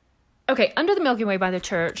 Under the Milky Way by The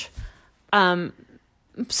Church.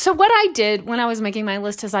 So what I did when I was making my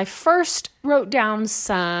list is I first wrote down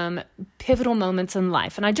some pivotal moments in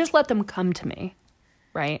life and I just let them come to me.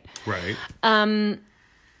 Right? Right.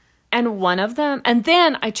 And one of them, and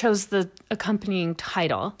then I chose the accompanying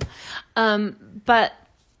title. But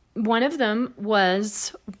one of them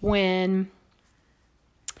was when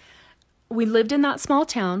we lived in that small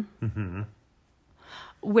town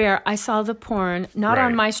where I saw the porn, not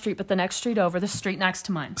on my street, but the next street over, the street next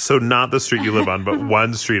to mine. So not the street you live on, but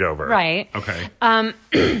one street over. Right. Okay.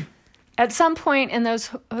 At some point in that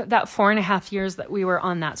 4.5 years that we were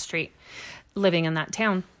on that street, living in that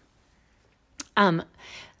town,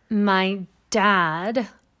 my dad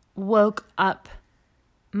woke up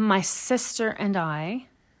my sister and I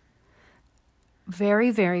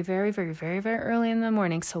very, very, very, very, very, very early in the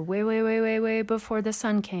morning. So way before the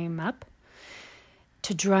sun came up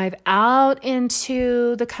to drive out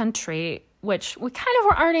into the country, which we kind of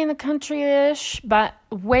were already in the country-ish, but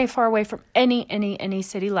way far away from any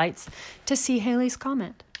city lights to see Halley's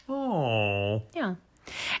Comet. Oh. Yeah.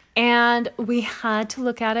 And we had to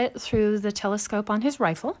look at it through the telescope on his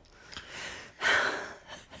rifle.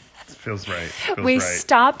 Feels right. We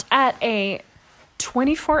stopped at a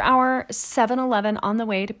 24-hour 7-Eleven on the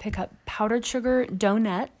way to pick up powdered sugar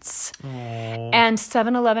donuts and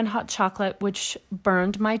 7-Eleven hot chocolate, which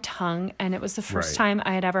burned my tongue. And it was the first time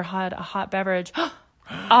I had ever had a hot beverage.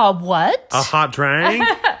 What? A hot drink?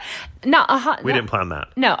 No, a hot. We didn't plan that.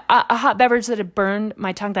 No, a hot beverage that had burned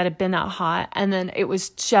my tongue, that had been that hot, and then it was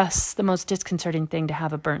just the most disconcerting thing to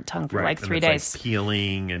have a burnt tongue for like 3 days. Like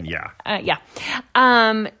peeling and yeah.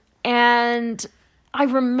 And I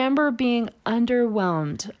remember being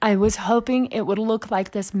underwhelmed. I was hoping it would look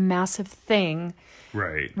like this massive thing,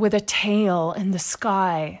 right, with a tail in the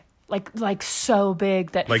sky. Like so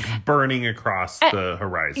big that... Like burning across the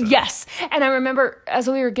horizon. Yes. And I remember as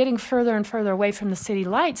we were getting further and further away from the city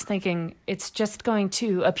lights thinking, it's just going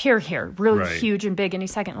to appear here really huge and big any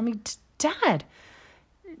second. I mean, Dad,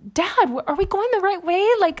 are we going the right way?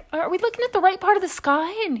 Like, are we looking at the right part of the sky?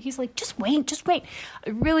 And he's like, just wait. I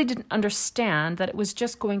really didn't understand that it was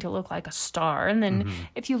just going to look like a star. And then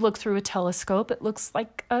if you look through a telescope, it looks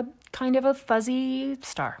like a kind of a fuzzy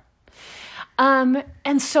star.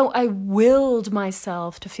 And so I willed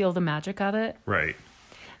myself to feel the magic of it. Right.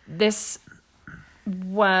 This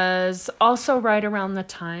was also right around the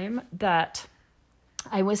time that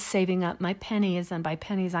I was saving up my pennies, and by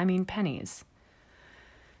pennies, I mean pennies,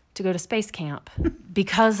 to go to space camp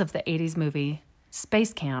because of the 80s movie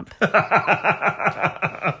Space Camp.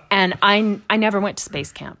 And I never went to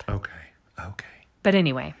space camp. Okay. But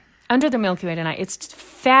anyway, Under the Milky Way Tonight, it's just a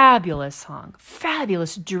fabulous song.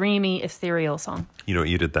 Fabulous, dreamy, ethereal song. You know what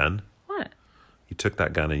you did then? What? You took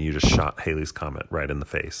that gun and you just shot Halley's Comet right in the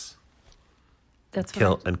face. That's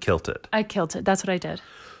killed it. I killed it. That's what I did.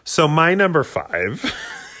 So my number 5...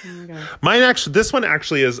 This one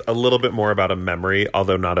actually is a little bit more about a memory,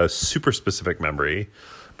 although not a super specific memory.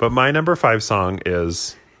 But my number 5 song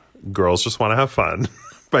is Girls Just Want to Have Fun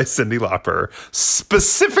by Cyndi Lauper.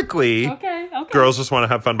 Specifically, Girls Just Want to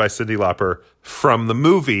Have Fun by Cyndi Lauper from the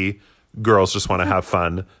movie Girls Just Want to Have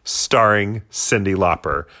Fun, starring Cyndi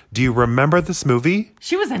Lauper. Do you remember this movie?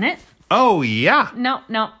 She was in it. Oh, yeah. No.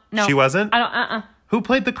 She wasn't? I don't. Who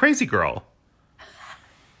played the crazy girl?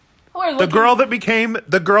 We're The looking- girl that became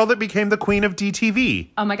the queen of DTV.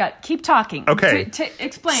 Oh my God! Keep talking. Okay.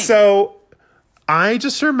 Explain. So, I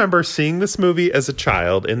just remember seeing this movie as a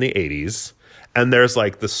child in the 80s, and there's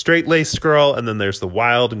like the straight-laced girl, and then there's the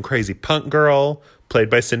wild and crazy punk girl, played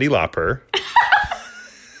by Cyndi Lauper.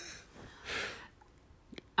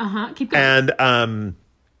 Keep going.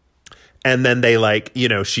 And then they like, you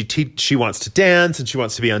know, she wants to dance and she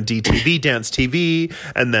wants to be on DTV, Dance TV.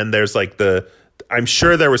 And then there's like I'm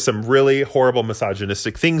sure there was some really horrible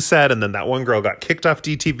misogynistic things said. And then that one girl got kicked off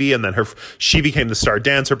DTV, and then she became the star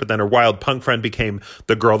dancer, but then her wild punk friend became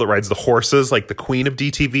the girl that rides the horses, like the queen of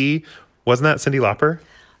DTV. Wasn't that Cyndi Lauper?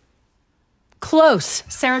 Close.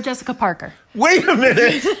 Sarah Jessica Parker. Wait a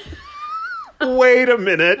minute. Wait a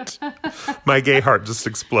minute. My gay heart just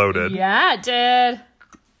exploded. Yeah, it did.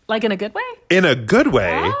 Like in a good way? In a good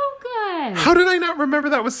way. Oh, good. How did I not remember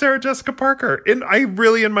that was Sarah Jessica Parker? I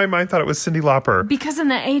really, in my mind, thought it was Cyndi Lauper. Because in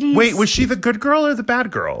the 80s... Wait, was she the good girl or the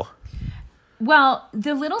bad girl? Well,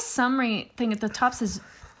 the little summary thing at the top says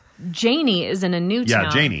Janie is in a new town. Yeah,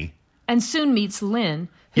 Janie. And soon meets Lynn,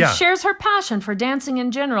 who Yeah. shares her passion for dancing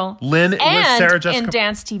in general. Lynn was and Sarah Jessica... in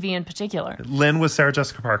dance TV in particular. Lynn was Sarah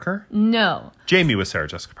Jessica Parker? No. Jamie was Sarah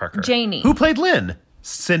Jessica Parker. Janie. Who played Lynn?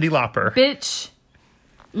 Cyndi Lauper. Bitch.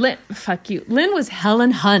 Lynn, fuck you. Lynn was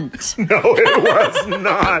Helen Hunt. No, it was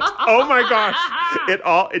not. Oh my gosh.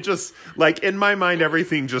 It just, like, in my mind,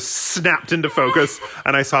 everything just snapped into focus.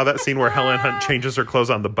 And I saw that scene where Helen Hunt changes her clothes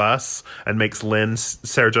on the bus and makes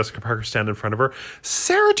Sarah Jessica Parker, stand in front of her.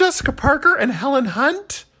 Sarah Jessica Parker and Helen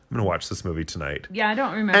Hunt? I'm going to watch this movie tonight. Yeah, I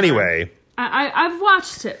don't remember. Anyway. I've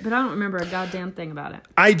watched it, but I don't remember a goddamn thing about it.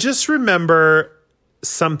 I just remember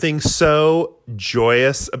something so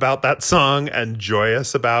joyous about that song and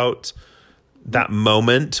joyous about that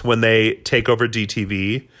moment when they take over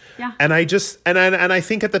DTV. Yeah. And I just and I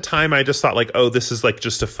think at the time I just thought like, oh, this is like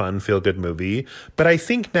just a fun feel-good movie. But I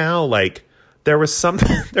think now like there was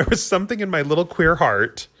something in my little queer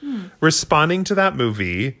heart responding to that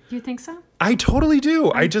movie. Do you think so? I totally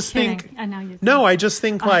do. I just kidding. think I know you think. No, I just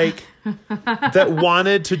think like that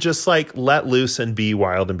wanted to just like let loose and be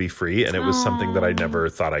wild and be free, and it was something that I never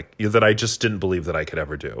thought that I just didn't believe that I could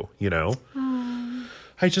ever do, you know?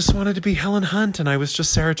 I just wanted to be Helen Hunt, and I was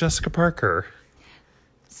just Sarah Jessica Parker.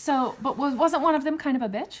 So, but wasn't one of them kind of a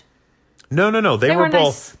bitch? No. They were both.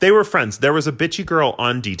 nice. They were friends. There was a bitchy girl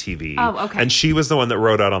on DTV. Oh, okay. And she was the one that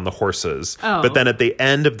rode out on the horses. Oh. But then at the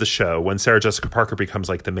end of the show, when Sarah Jessica Parker becomes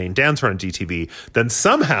like the main dancer on DTV, then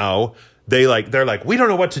somehow they're like, we don't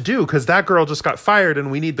know what to do because that girl just got fired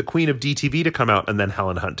and we need the queen of DTV to come out. And then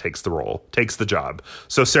Helen Hunt takes the job.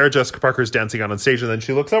 So Sarah Jessica Parker's dancing out on stage, and then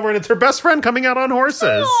she looks over and it's her best friend coming out on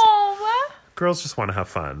horses. Oh, Girls just want to have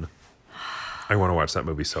fun. I want to watch that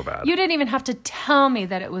movie so bad. you didn't even have to tell me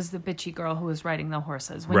that it was the bitchy girl who was riding the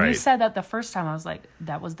horses. When you Right. said that the first time, I was like,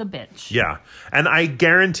 that was the bitch. Yeah. And I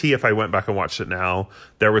guarantee if I went back and watched it now,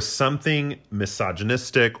 there was something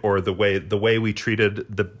misogynistic, or the way we treated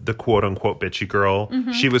the quote unquote bitchy girl.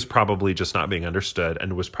 Mm-hmm. She was probably just not being understood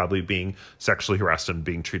and was probably being sexually harassed and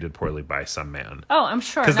being treated poorly by some man. Oh, I'm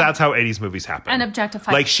sure. Because that's how 80s movies happen. And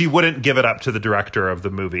objectified. Like, she wouldn't give it up to the director of the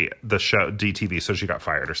movie, the show, DTV, so she got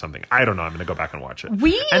fired or something. I don't know. I'm going to go back and watch it.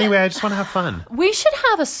 Anyway, I just want to have fun. We should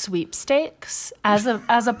have a sweepstakes as a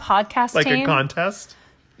podcast Like team. a contest?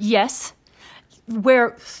 Yes.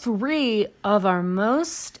 Where 3 of our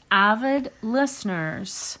most avid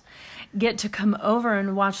listeners get to come over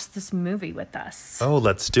and watch this movie with us. Oh,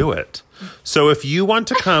 let's do it. So if you want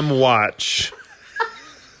to come watch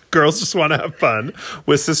Girls Just Want to Have Fun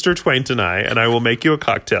with Sister Twain and I will make you a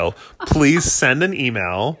cocktail, please send an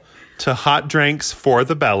email to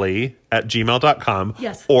hotdrinksforthebelly@gmail.com.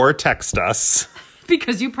 Yes. Or text us.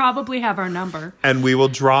 Because you probably have our number. And we will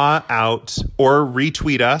draw out, or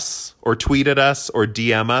retweet us, or tweet at us, or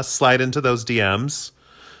DM us, slide into those DMs,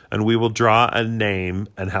 and we will draw a name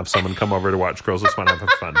and have someone come over to watch Girls Just Want to Have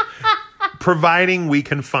Fun. Providing we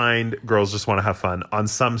can find Girls Just Want to Have Fun on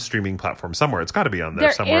some streaming platform somewhere. It's got to be on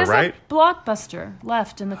there somewhere, is right? a Blockbuster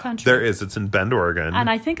left in the country. There is. It's in Bend, Oregon. And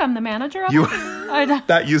I think I'm the manager of You- it.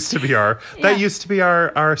 That used to be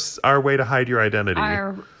our way to hide your identity.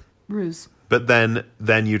 Our ruse. But then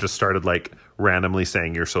you just started like randomly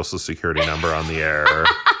saying your social security number on the air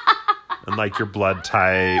and like your blood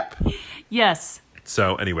type. Yes.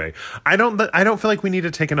 So anyway, I don't feel like we need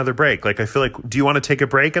to take another break. Like, I feel like, do you want to take a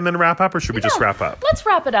break and then wrap up, or should we just wrap up? Let's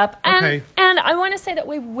wrap it up. Okay. And I want to say that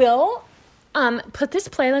we will put this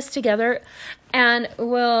playlist together, and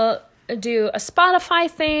we'll do a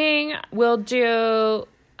Spotify thing. We'll do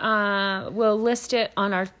We'll list it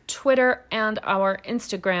on our Twitter and our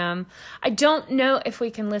Instagram. I don't know if we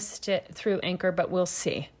can list it through Anchor, but we'll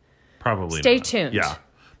see. Probably Stay not. tuned. Yeah.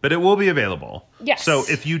 But it will be available. Yes. So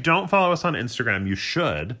if you don't follow us on Instagram, you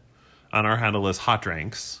should. And our handle is Hot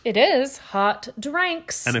Drinks. It is Hot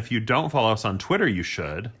Drinks. And if you don't follow us on Twitter, you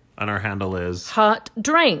should. And our handle is Hot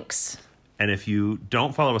Drinks. And if you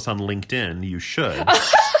don't follow us on LinkedIn, you should.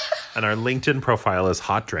 And our LinkedIn profile is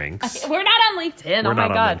Hot Drinks. We're not on LinkedIn. We're Oh my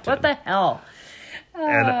not on God. LinkedIn. What the hell?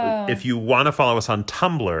 And if you want to follow us on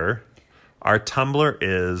Tumblr, our Tumblr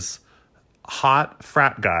is Hot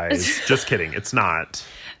Frat Guys. Just kidding. It's not.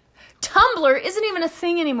 Tumblr isn't even a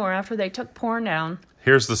thing anymore after they took porn down.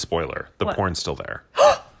 Here's the spoiler. The What? porn's still there.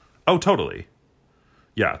 Oh, totally.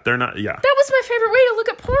 Yeah, they're not. Yeah. That was my favorite way to look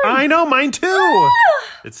at porn. I know, mine too.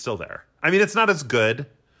 It's still there. I mean, it's not as good.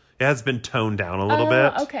 It has been toned down a little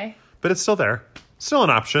bit. Okay. But it's still there. Still an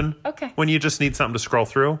option. Okay. When you just need something to scroll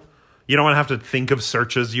through. You don't want to have to think of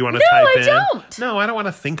searches you want to No, type I in. don't. No, I don't want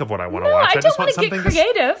to think of what I want to No, watch. I just don't want wanna get something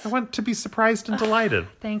creative. I want to be surprised and delighted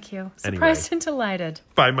Thank you. Anyway. Surprised and delighted.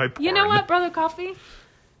 by my porn. You know what, Brother Coffee?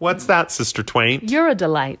 What's that, Sister Twain? You're a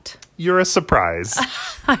delight. You're a surprise.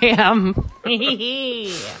 I am.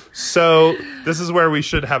 So this is where we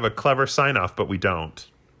should have a clever sign-off, but we don't.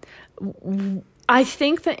 I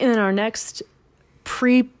think that in our next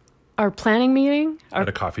our planning meeting, our At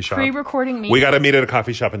a coffee shop. pre-recording meeting, We got to meet at a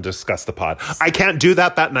coffee shop and discuss the pod. I can't do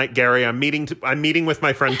that night, Gary. I'm meeting with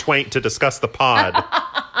my friend Twain to discuss the pod.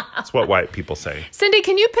 That's what white people say. Cindy,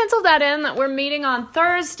 can you pencil that in that we're meeting on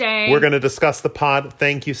Thursday? We're going to discuss the pod.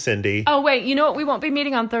 Thank you, Cindy. Oh, wait. You know what? We won't be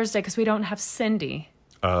meeting on Thursday because we don't have Cindy.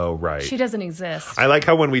 Oh, right. She doesn't exist. I like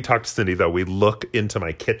how when we talk to Cindy, though, we look into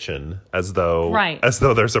my kitchen as though Right.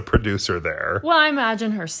 there's a producer there. Well, I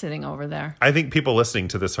imagine her sitting over there. I think people listening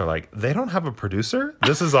to this are like, they don't have a producer?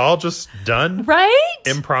 This is all just done Right?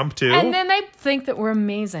 impromptu? And then they think that we're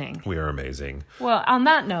amazing. We are amazing. Well, on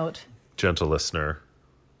that note, Gentle listener.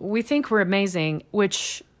 we think we're amazing,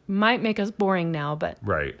 which might make us boring now, but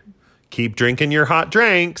Right. Keep drinking your hot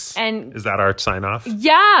drinks. And- is that our sign off?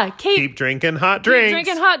 yeah, Keep drinking hot drinks.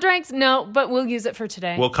 drinking hot drinks. No, but we'll use it for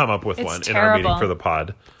today. We'll come up with It's one in our meeting terrible. for the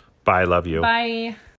pod. Bye. Love you. Bye.